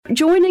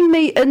joining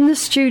me in the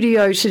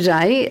studio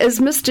today is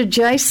Mr.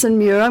 Jason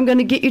Muir. I'm going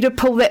to get you to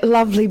pull that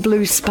lovely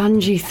blue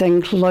spongy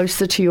thing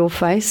closer to your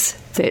face.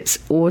 That's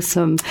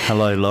awesome.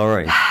 Hello,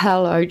 Laurie.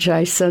 Hello,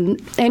 Jason.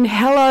 And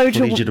hello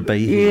Pleasure to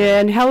be here. Yeah,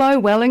 and hello,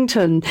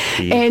 Wellington.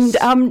 Yes.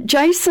 And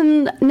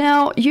Jason,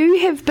 now you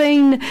have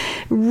been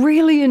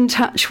really in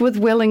touch with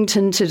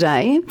Wellington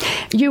today.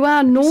 You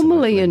are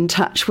normally in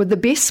touch with the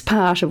best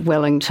part of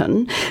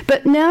Wellington,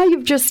 but now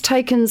you've just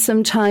taken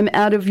some time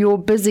out of your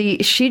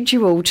busy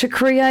schedule to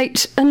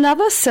create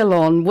another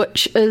salon,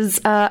 which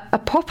is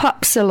a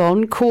pop-up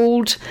salon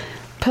called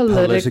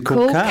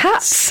Political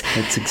Cuts.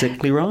 That's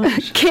exactly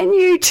right. Can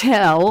you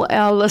tell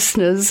our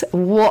listeners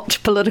what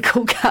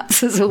Political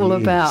Cuts is all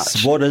about?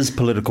 What is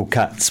Political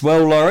Cuts?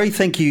 Well, Laurie,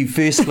 thank you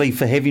firstly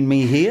for having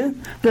me here.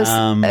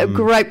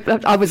 Great.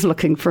 I was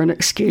looking for an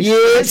excuse.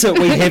 Yes,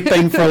 we have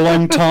been for a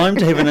long time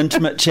to have an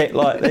intimate chat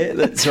like that.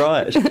 That's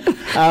right.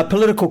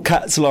 Political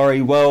Cuts,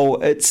 Laurie.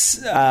 Well, it's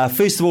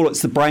first of all,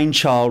 it's the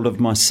brainchild of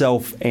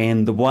myself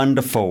and the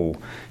wonderful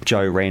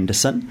Jo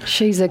Randerson.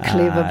 She's a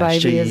clever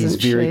baby, isn't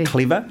she? She is very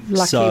clever.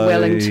 Lucky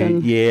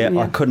Wellington. Yeah,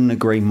 I couldn't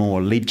agree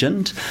more.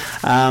 Legend.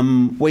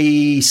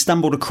 We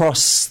stumbled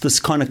across this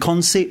kind of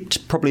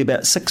concept probably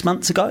about 6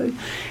 months ago,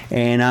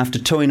 and after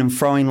toing and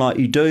froing like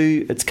you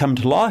do, it's come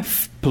to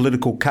life.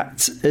 Political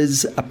Cuts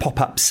is a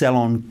pop-up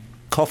salon,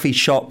 coffee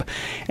shop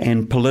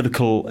and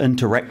political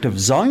interactive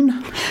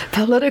zone.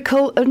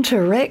 Political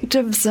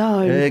interactive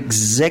zone.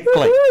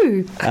 Exactly.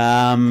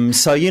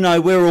 So,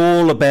 we're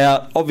all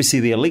about, obviously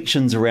the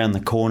election's around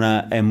the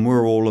corner, and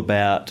we're all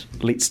about,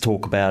 let's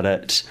talk about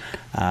it.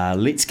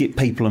 Let's get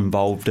people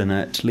involved in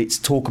it. Let's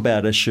talk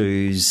about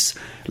issues.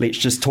 Let's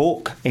just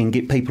talk and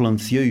get people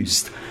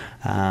enthused.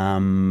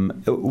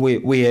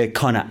 We're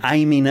kind of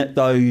aiming at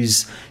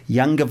those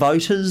younger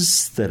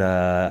voters that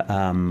are,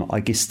 I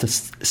guess,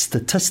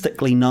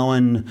 statistically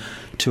known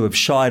to have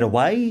shied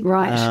away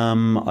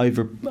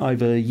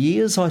over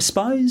years, I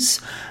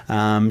suppose.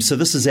 So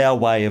this is our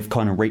way of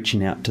kind of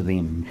reaching out to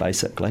them,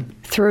 basically.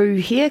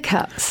 Through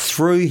haircuts.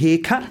 Through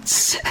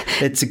haircuts.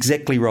 That's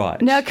exactly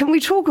right. Now, can we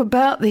talk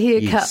about the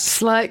haircuts?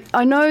 Yes. Like,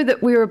 I know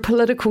that we're a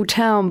political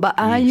town, but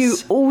are you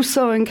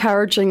also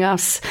encouraging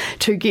us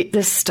to get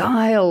the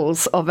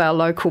styles of our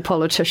local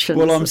politicians?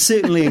 Well, I'm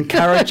certainly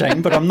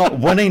encouraging, but I'm not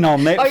winning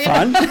on that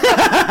front.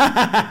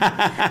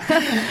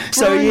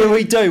 So,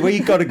 we do.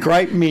 We've got a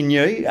great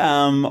menu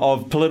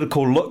of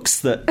political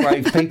looks that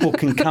brave people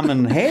can come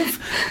and have.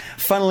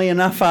 Funnily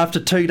enough, after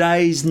 2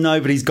 days,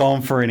 nobody's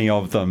gone for any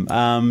of them.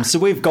 So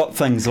we've got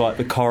things like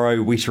the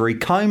Coro Wettery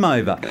Comb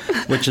Over,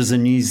 which is a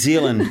New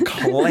Zealand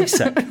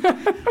classic.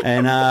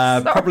 And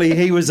probably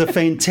he was a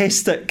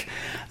fantastic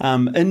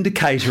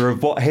indicator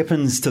of what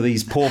happens to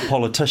these poor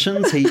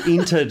politicians. He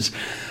entered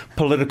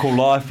political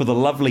life with a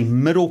lovely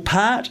middle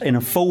part and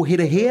a full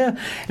head of hair,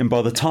 and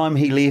by the time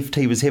he left,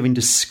 he was having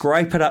to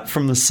scrape it up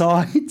from the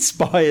sides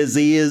by his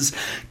ears,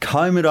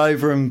 comb it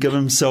over and give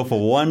himself a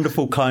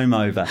wonderful comb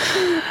over.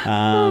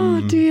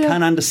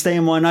 Can't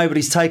understand why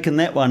nobody's taken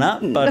that one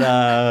up,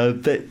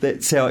 but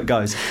that's how it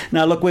goes.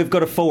 Now, look, we've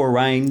got a full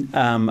array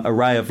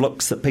of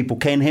looks that people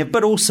can have,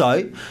 but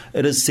also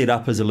it is set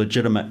up as a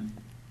legitimate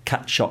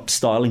cut shop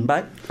styling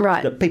bay,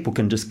 right, that people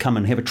can just come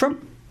and have a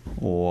trim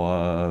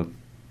or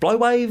blow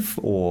wave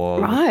or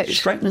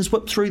straighteners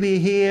whip through their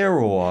hair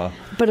or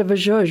bit of a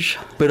zhuzh.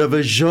 Yeah.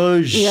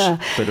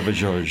 Bit of a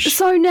zhuzh.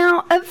 So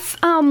now, if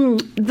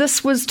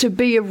this was to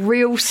be a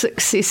real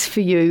success for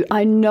you,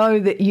 I know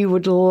that you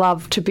would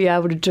love to be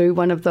able to do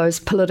one of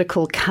those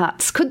political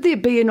cuts. Could there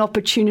be an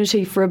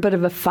opportunity for a bit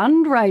of a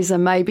fundraiser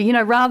maybe?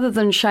 Rather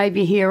than shave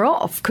your hair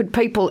off, could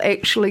people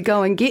actually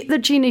go and get the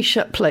Jenny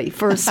Shipley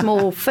for a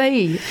small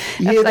fee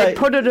if they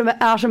put it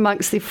out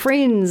amongst their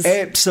friends?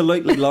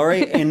 Absolutely,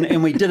 Laurie.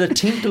 and we did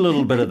attempt a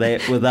little bit of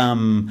that with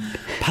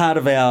part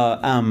of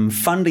our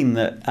funding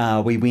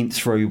that we went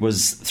through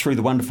was through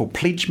the wonderful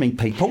Pledge Me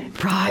people.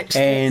 Right,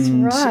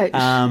 and, that's right.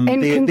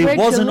 And there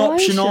was an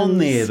option on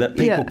there that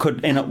people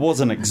could, and it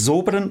was an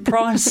exorbitant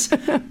price,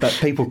 but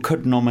people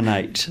could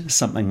nominate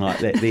something like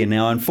that there.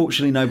 Now,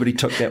 unfortunately, nobody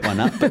took that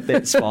one up, but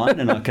that's fine,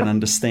 and I can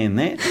understand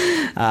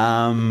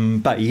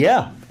that. But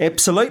yeah,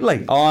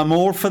 absolutely. I'm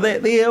all for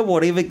that there.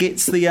 Whatever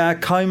gets the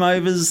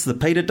comb-overs, the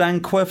Peter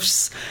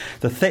Dunquiffs,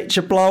 the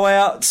Thatcher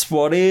blowouts,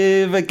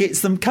 whatever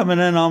gets them coming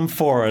in, I'm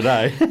for it,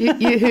 eh?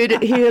 You heard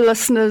it here,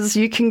 listeners.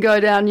 You can go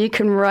down, you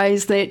can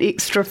raise that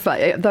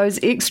those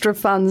extra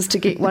funds to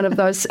get one of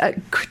those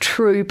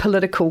true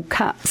political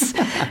cuts.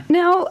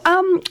 Now,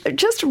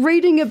 just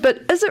reading a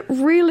bit, is it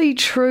really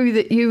true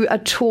that you are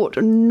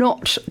taught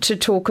not to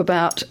talk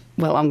about,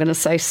 well, I'm going to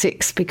say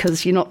sex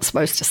because you're not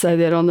supposed to say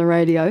that on the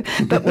radio,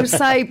 but we'll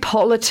say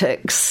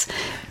politics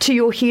to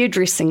your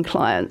hairdressing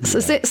clients?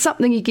 Is that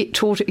something you get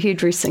taught at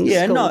hairdressing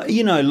school?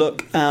 No,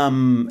 look,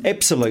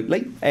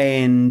 absolutely.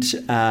 And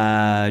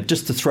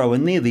just to throw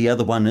in there, the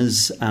other one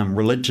is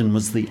religion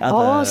was the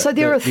other. Oh, so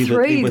there are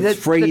three. There were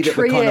three that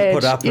were kind of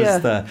put up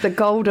as the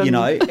golden.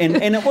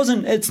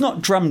 And it's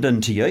not drummed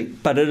into you,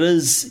 but it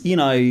is,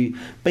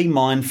 be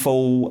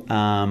mindful,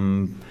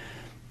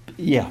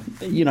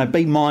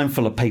 be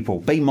mindful of people.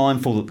 Be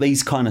mindful that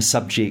these kind of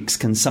subjects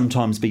can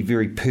sometimes be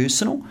very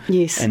personal.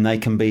 Yes. And they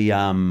can be,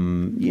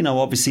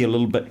 obviously a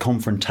little bit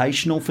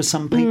confrontational for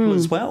some people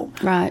as well.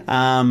 Right.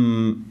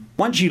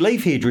 Once you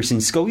leave hairdressing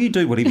school, you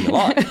do whatever you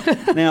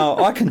like.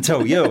 Now, I can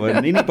tell you,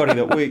 and anybody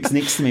that works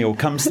next to me or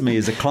comes to me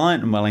as a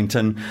client in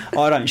Wellington,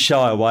 I don't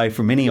shy away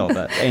from any of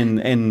it.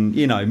 And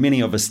many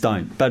of us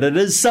don't. But it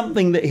is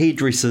something that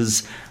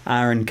hairdressers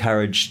are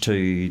encouraged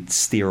to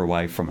steer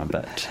away from a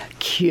bit.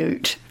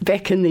 Cute.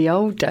 Back in the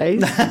old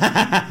days.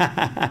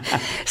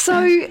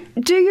 So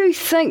do you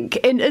think,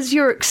 and is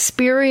your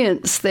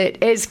experience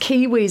that as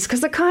Kiwis,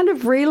 because I kind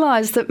of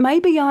realise that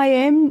maybe I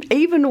am,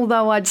 even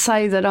although I'd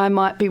say that I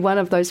might be one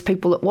of those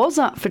people that was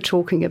up for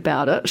talking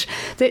about it,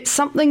 that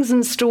something's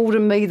installed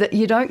in me that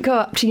you don't go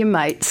up to your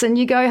mates and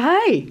you go,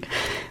 hey,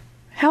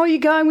 how are you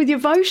going with your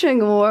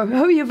voting, or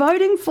who are you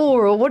voting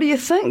for, or what do you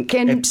think?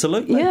 And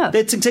absolutely. Yeah.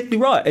 That's exactly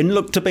right. And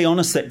look, to be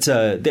honest,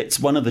 that's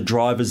one of the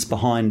drivers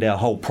behind our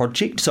whole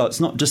project. So it's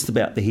not just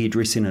about the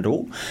hairdressing at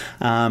all.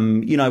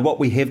 What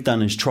we have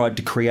done is tried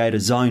to create a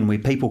zone where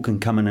people can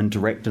come and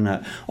interact in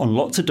it on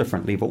lots of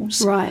different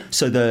levels. Right.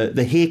 So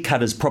the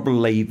haircut is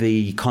probably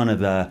the kind of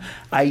the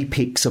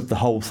apex of the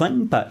whole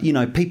thing. But,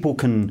 people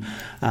can,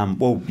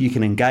 you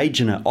can engage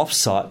in it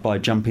off-site by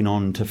jumping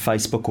on to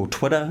Facebook or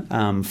Twitter,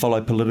 follow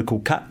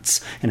Political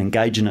Cuts and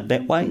engage in it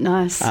that way.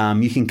 Nice.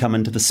 You can come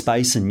into the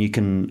space and you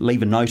can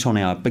leave a note on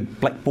our big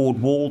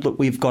blackboard wall that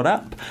we've got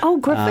up. Oh,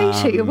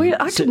 graffiti.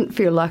 I didn't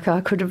feel like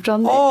I could have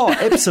done that. Oh,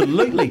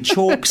 absolutely.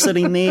 Chalk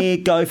sitting there,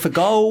 go for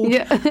gold.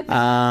 Yeah.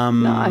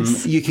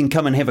 Nice. You can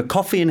come and have a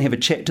coffee and have a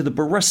chat to the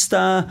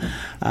barista.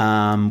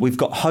 We've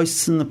got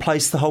hosts in the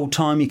place the whole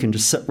time. You can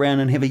just sit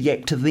around and have a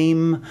yak to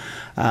them.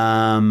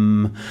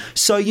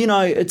 So,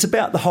 it's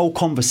about the whole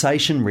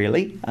conversation,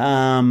 really.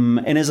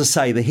 And as I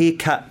say, the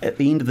haircut at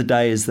the end of the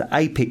day is the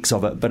apex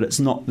of it, but it's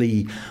not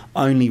the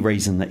only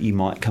reason that you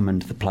might come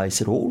into the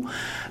place at all.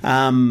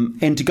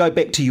 And to go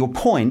back to your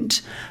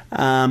point,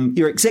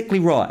 you're exactly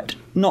right.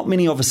 Not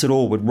many of us at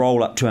all would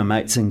roll up to our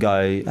mates and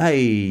go,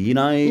 hey,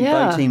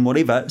 voting,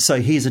 whatever, so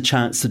here's a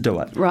chance to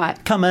do it.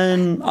 Right. Come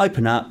in,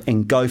 open up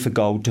and go for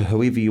gold to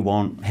whoever you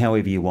want,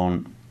 however you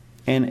want,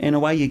 and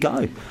away you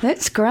go.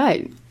 That's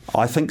great.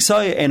 I think so,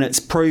 and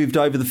it's proved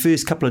over the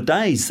first couple of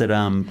days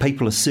that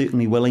people are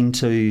certainly willing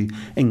to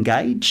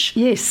engage.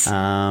 Yes.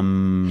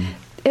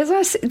 As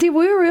I said, there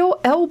were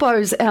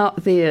elbows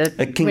out there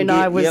when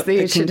I was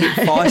there today. It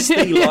can get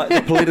feisty, like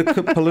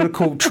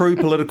the true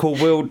political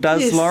world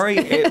does, yes.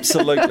 Laurie.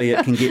 Absolutely,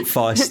 it can get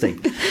feisty.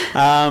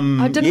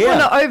 I didn't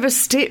want to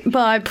overstep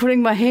by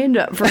putting my hand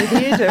up for a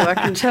hairdo, I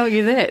can tell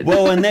you that.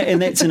 Well, and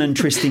that's an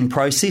interesting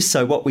process.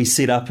 So what we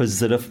set up is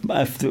that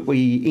if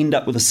we end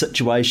up with a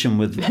situation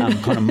with kind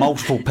of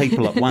multiple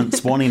people at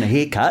once wanting a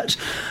haircut,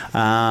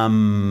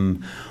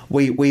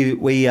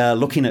 we are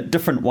looking at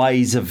different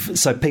ways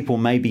so people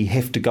maybe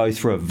have to go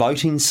through a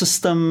voting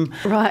system.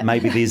 Right.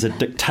 Maybe there's a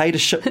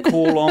dictatorship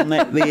call on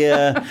that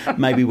there.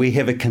 Maybe we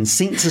have a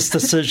consensus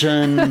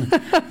decision.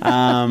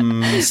 But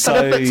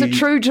if it's a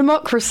true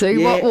democracy,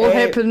 what will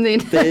happen then?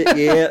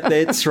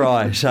 That's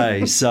right.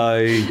 Hey, so,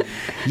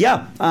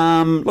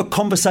 look,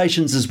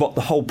 conversations is what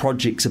the whole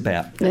project's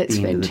about. That's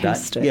at the end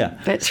fantastic. Of the day. Yeah.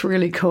 That's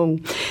really cool.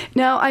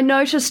 Now, I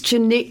noticed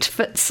Jeanette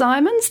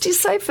Fitzsimons. Do you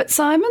say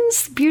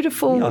Fitzsimons?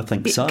 Beautiful. Yeah, I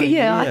think so.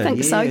 Yeah, I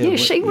think so. Yeah,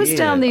 she was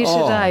down there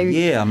today.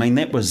 Yeah, I mean,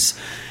 that was...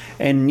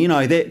 And,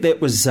 that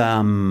was,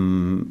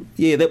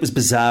 that was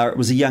bizarre. It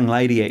was a young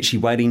lady actually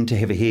waiting to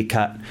have a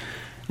haircut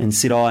and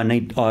said, I'm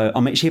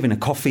actually having a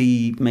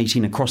coffee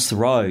meeting across the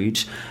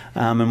road.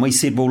 And we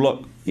said, well,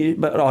 look,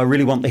 but I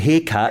really want the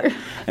haircut.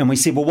 And we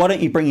said, well, why don't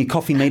you bring your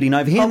coffee meeting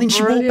over here? And then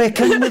she walked back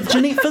in with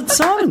Jeanette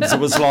Fitzsimons. It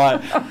was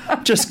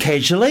like, just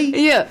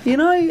casually,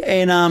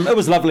 and it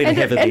was lovely to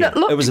have her there. And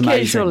it was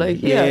amazing.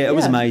 Casually. It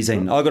was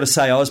amazing. I got to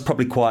say, I was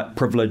probably quite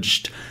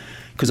privileged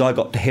because I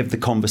got to have the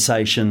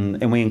conversation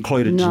and we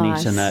included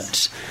Jeanette in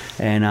it.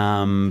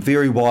 And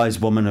very wise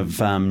woman of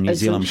New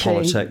Zealand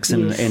politics,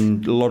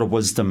 and a lot of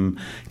wisdom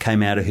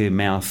came out of her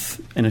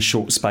mouth in a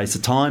short space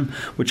of time,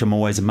 which I'm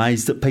always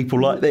amazed at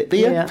people like that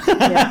there.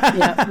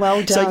 Yeah.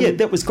 Well done. So,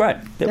 that was great.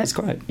 That was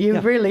great. You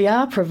really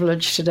are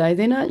privileged today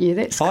then, aren't you?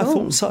 That's cool. I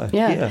thought so,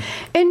 yeah.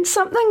 And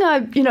something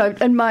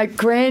in my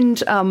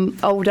grand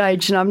old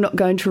age, and I'm not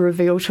going to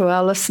reveal to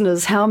our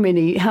listeners how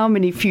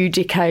many few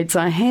decades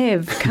I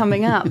have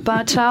coming up,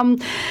 but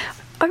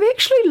I've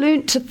actually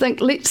learnt to think,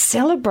 let's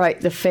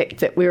celebrate the fact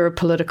that we're a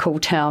political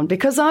town,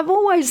 because I've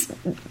always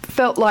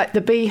felt like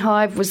the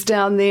beehive was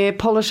down there,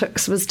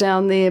 politics was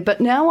down there, but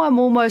now I'm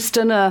almost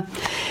in a...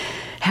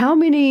 How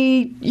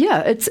many?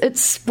 Yeah,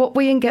 it's what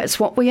we engage, it's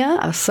what we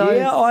are. So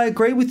I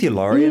agree with you,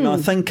 Laurie, and I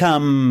think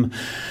one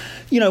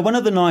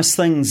of the nice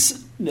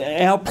things.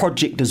 Our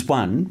project is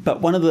one,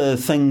 but one of the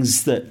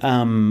things that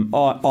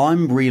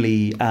I'm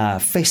really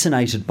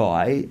fascinated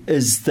by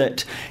is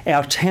that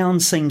our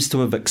town seems to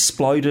have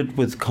exploded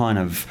with kind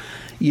of,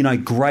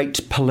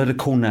 great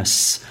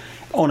politicalness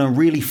on a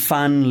really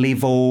fun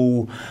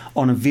level.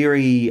 on a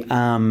very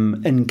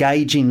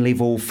engaging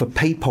level for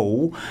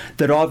people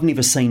that I've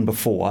never seen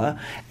before.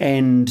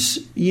 And,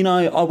 you know,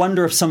 I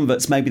wonder if some of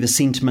it's maybe the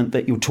sentiment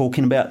that you're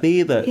talking about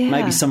there, that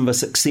maybe some of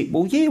us accept,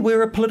 well, yeah,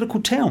 we're a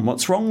political town.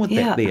 What's wrong with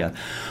that there?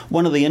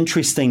 One of the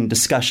interesting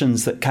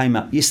discussions that came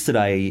up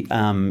yesterday,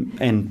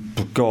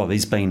 and, God,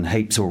 there's been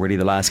heaps already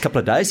the last couple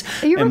of days.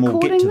 Are you and we'll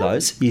get to them?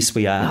 those. Yes,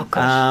 we are. Oh,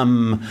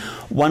 gosh.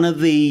 One of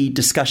the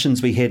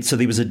discussions we had, so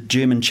there was a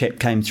German chap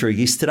came through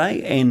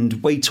yesterday,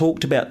 and we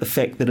talked about the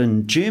fact that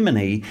in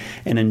Germany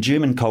and in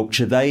German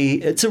culture,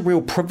 it's a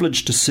real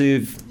privilege to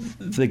serve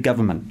the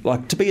government.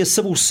 Like, to be a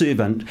civil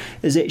servant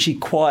is actually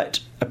quite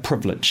a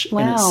privilege. Wow.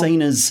 And it's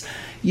seen as,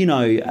 you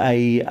know,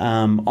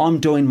 I'm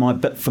doing my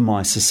bit for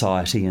my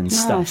society and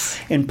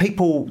stuff. And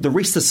people, the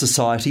rest of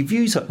society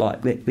views it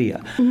like that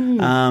there.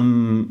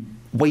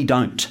 We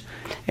don't.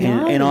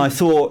 And I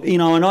thought, you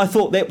know,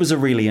 that was a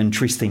really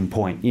interesting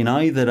point, you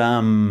know, that,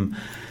 and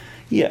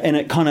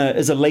it kind of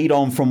is a lead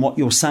on from what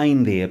you're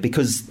saying there,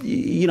 because,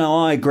 you know,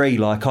 I agree.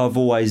 Like,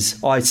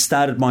 I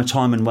started my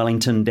time in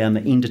Wellington down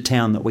the end of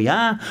town that we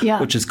are,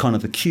 which is kind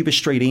of the Cuba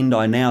Street end.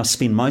 I now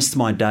spend most of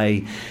my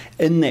day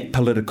in that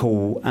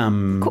political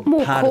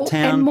part of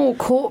town. And more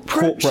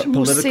corporate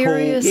more political.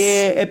 Serious.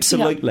 Yeah,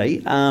 absolutely.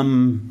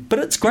 But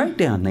it's great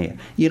down there,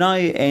 you know,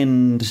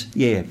 and,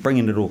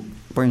 bringing it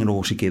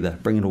all together.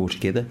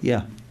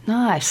 Yeah.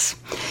 Nice.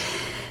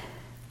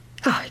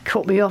 Oh, you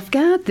caught me off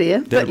guard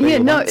there. That would be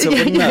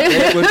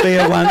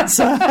a once.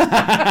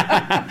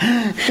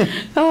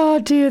 Oh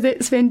dear,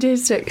 that's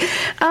fantastic.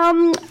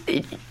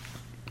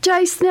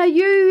 Jace, now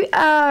you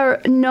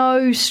are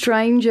no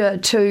stranger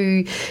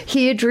to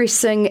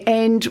hairdressing,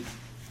 and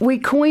we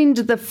coined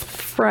the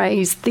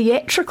phrase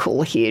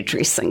theatrical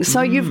hairdressing.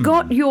 So you've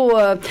got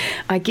your,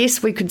 I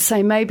guess we could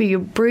say maybe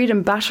your bread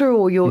and butter,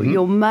 or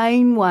your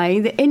main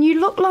way. And you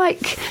look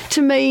like,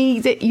 to me,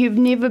 that you've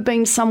never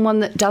been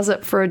someone that does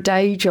it for a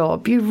day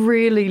job. You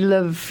really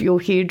live your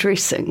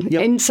hairdressing.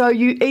 Yep. And so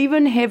you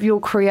even have your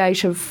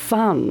creative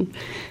fun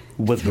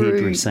with through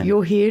hairdressing.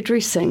 Your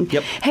hairdressing.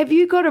 Yep. Have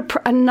you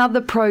got another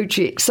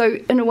project? So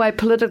in a way,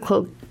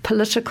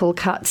 Political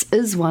Cuts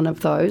is one of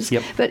those.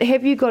 Yep. But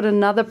have you got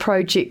another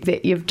project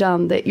that you've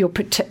done that you're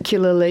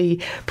particularly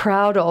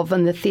proud of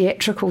in the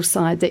theatrical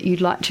side that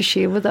you'd like to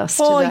share with us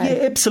today? Oh,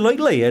 yeah,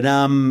 absolutely. And,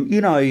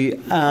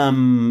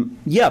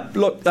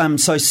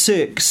 so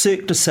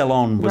Cirque du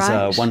Salon was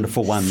a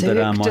wonderful one that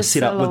I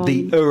set up with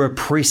the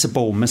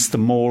irrepressible Mr.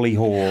 Morley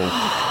Hall.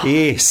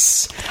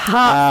 Yes.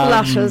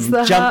 Heart flutters.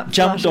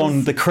 Jumped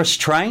on the Chris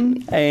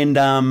train, and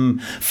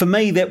for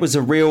me that was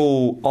a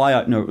real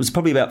eye-opener. It was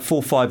probably about 4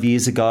 or 5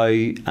 years ago,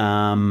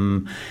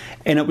 and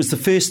it was the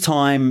first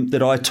time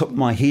that I took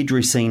my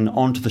hairdressing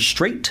onto the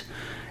street.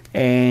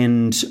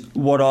 And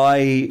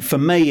for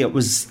me, it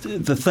was,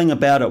 the thing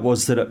about it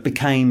was that it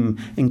became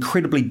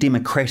incredibly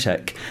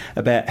democratic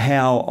about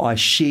how I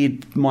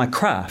shared my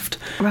craft.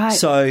 Right.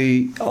 So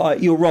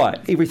you're right.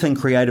 Everything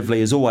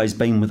creatively has always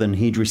been within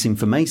hairdressing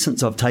for me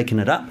since I've taken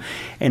it up.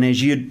 And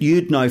as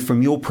you'd know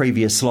from your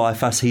previous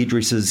life, us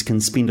hairdressers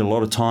can spend a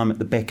lot of time at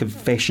the back of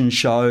fashion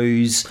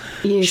shows,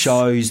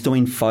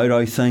 doing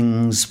photo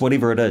things,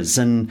 whatever it is.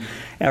 And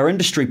our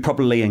industry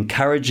probably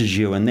encourages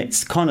you, and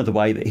that's kind of the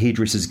way that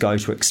hairdressers go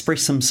to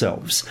express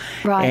themselves.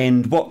 Right.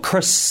 And what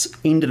Chris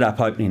ended up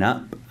opening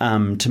up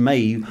to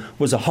me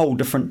was a whole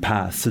different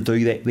path to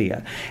do that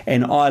there.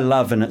 And I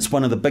love, and it's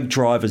one of the big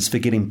drivers for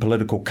getting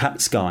Political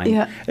Cuts going,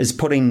 is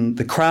putting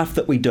the craft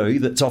that we do,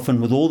 that's often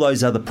with all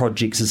those other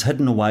projects, is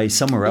hidden away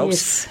somewhere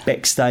else,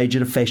 backstage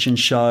at a fashion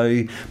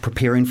show,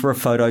 preparing for a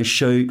photo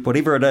shoot,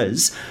 whatever it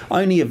is.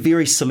 Only a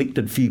very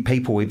selected few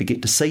people ever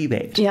get to see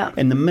that. Yeah.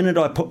 And the minute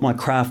I put my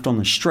craft on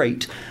the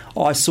street,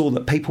 I saw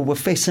that people were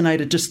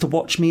fascinated just to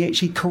watch me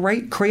actually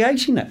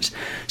creating it.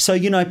 So,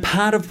 you know,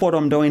 part of what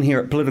I'm doing here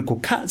at Political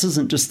Cuts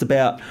isn't just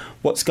about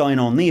what's going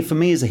on there. For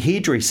me as a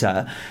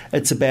hairdresser,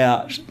 it's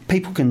about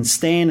people can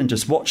stand and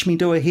just watch me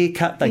do a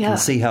haircut. They can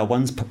see how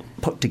one's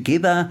put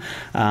together.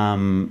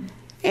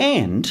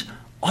 And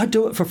I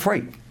do it for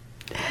free.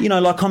 You know,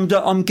 like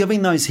I'm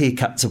giving those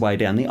haircuts away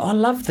down there. I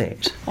love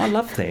that.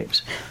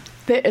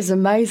 That is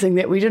amazing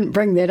that we didn't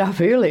bring that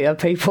up earlier,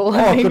 people.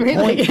 Oh, good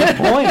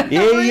point.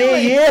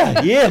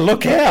 Yeah,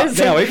 look out.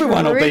 Now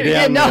everyone will be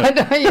down there.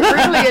 No, you're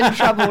really in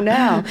trouble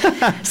now.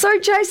 So,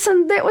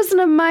 Jason, that was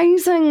an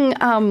amazing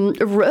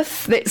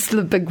riff. That's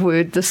the big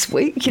word this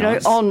week, you know,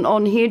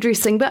 on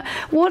hairdressing. But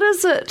what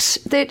is it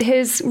that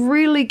has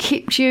really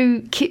kept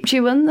you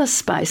in this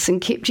space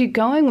and kept you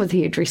going with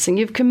hairdressing?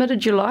 You've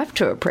committed your life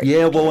to it, practically.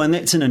 Yeah, well, and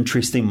that's an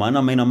interesting one.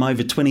 I mean, I'm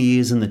over 20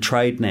 years in the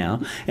trade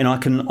now, and I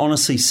can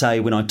honestly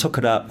say when I took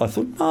it up, I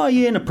thought,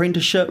 an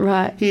apprenticeship,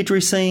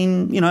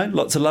 hairdressing, you know,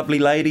 lots of lovely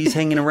ladies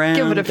hanging around.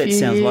 Give it a that few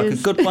sounds years. like a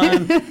good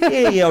one.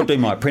 yeah, I'll do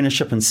my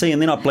apprenticeship and see. And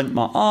then I blinked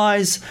my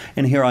eyes,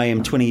 and here I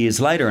am 20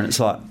 years later, and it's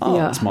like,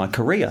 it's my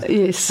career.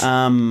 Yes.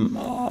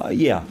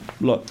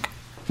 Look,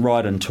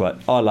 right into it.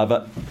 I love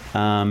it.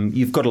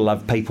 You've got to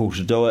love people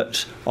to do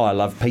it. I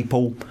love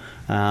people.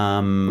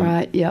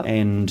 Right, yep.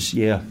 And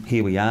yeah,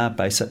 here we are,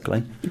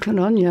 basically. Good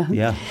on you.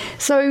 Yeah.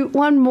 So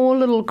one more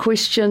little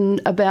question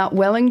about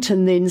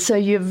Wellington then. So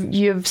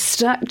you've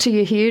stuck to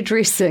your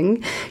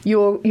hairdressing.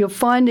 You're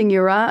finding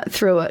your art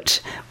through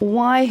it.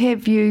 Why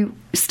have you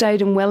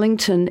stayed in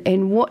Wellington,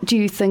 and what do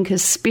you think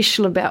is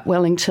special about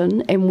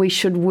Wellington, and we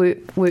should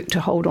work to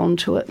hold on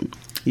to it?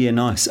 Yeah,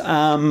 nice.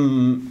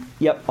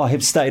 Yep, I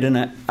have stayed in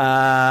it.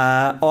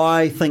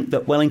 I think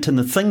that Wellington,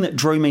 the thing that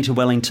drew me to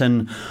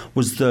Wellington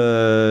was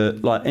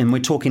and we're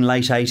talking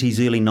late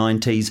 80s, early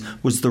 90s,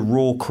 was the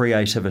raw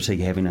creativity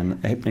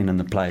happening in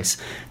the place.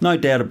 No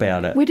doubt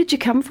about it. Where did you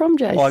come from,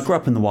 Jace? I grew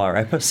up in the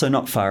Wairarapa, so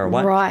not far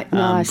away. Right,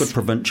 nice. Good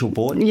provincial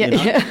boy.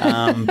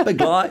 Yeah.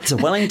 Big lights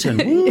of Wellington.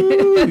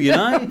 Woo,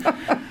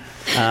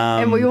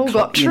 and we all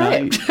got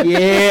trapped.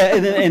 Yeah,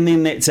 and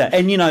then that's it.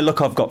 And,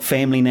 look, I've got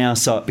family now,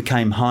 so it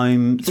became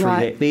home through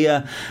that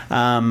there.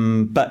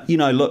 But,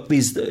 look,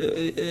 there's...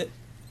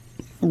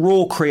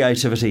 raw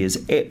creativity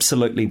is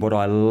absolutely what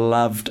I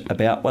loved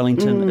about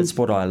Wellington. It's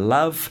what I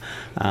love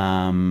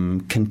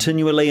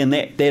continually, and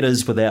that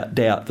is without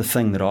doubt the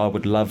thing that I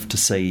would love to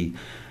see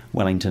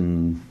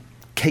Wellington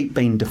keep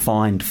being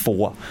defined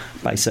for,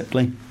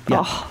 basically.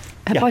 Yeah. Oh.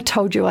 Have I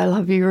told you I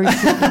love you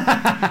recently?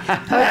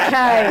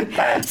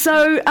 Okay.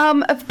 So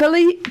if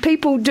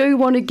people do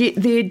want to get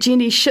their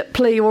Jenny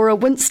Shipley or a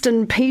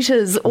Winston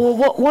Peters or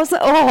what was it?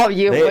 Oh,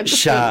 That's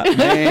sharp,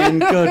 man.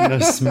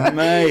 Goodness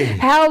me.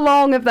 How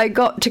long have they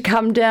got to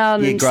come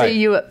down and great. see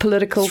you at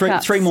Political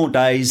Cuts? 3 more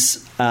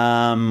days.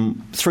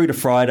 Through to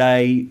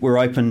Friday. We're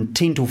open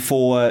 10 till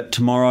 4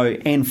 tomorrow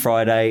and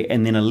Friday,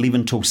 and then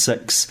 11 till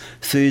 6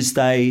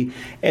 Thursday.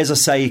 As I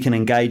say, you can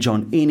engage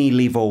on any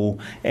level,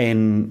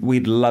 and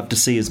we'd love to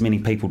see as many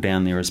people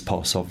down there as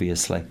possible,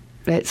 obviously.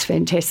 That's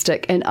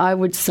fantastic, and I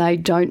would say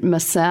don't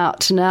miss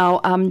out. Now,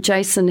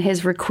 Jason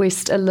has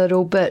requested a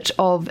little bit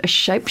of a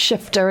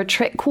shapeshifter, a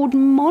track called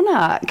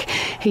Monarch.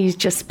 He's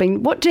just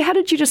been... How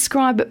did you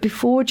describe it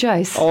before,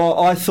 Jace?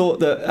 Oh, I thought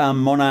that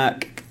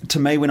Monarch... To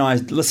me, when I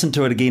listened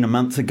to it again a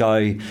month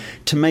ago,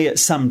 to me it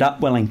summed up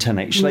Wellington,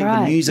 actually.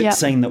 Right, the music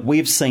scene that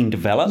we've seen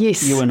develop,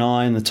 yes. You and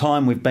I, in the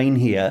time we've been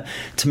here.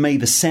 To me,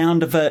 the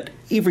sound of it,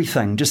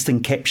 everything, just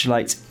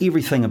encapsulates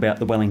everything about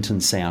the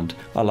Wellington sound.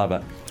 I love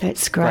it.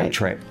 That's great. Great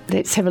track.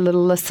 Let's have a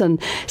little listen.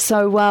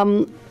 So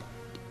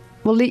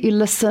we'll let you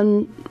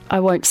listen. I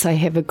won't say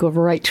have a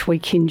great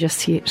weekend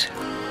just yet.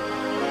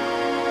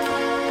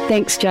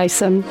 Thanks,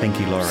 Jason. Thank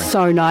you, Laurie.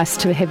 So nice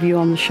to have you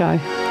on the show.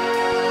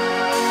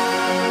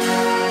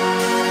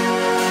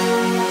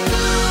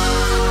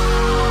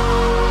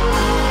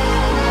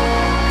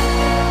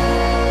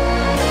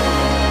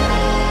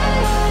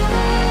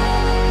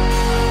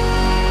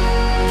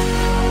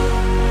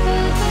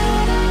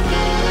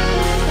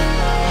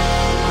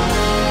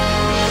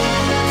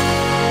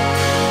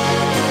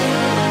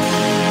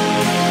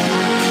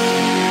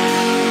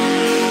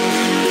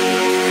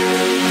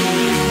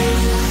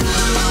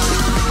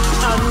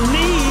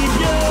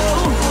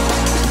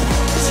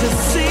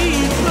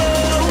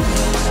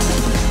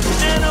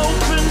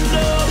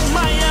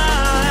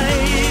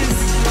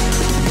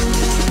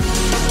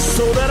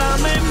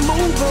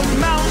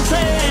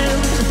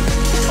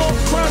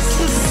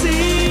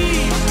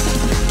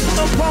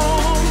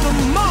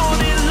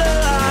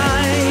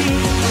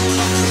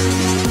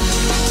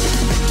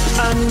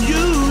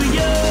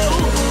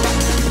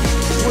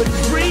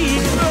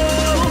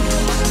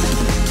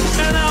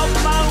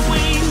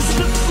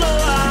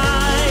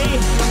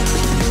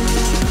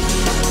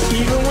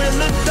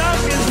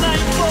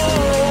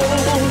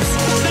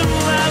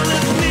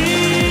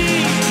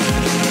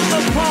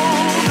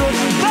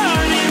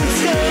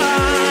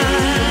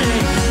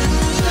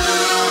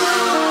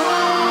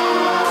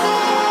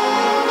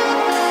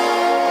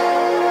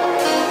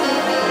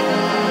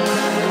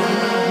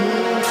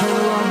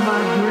 Color of my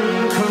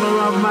dream, color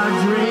of my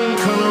dream,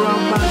 color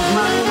of my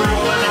mind.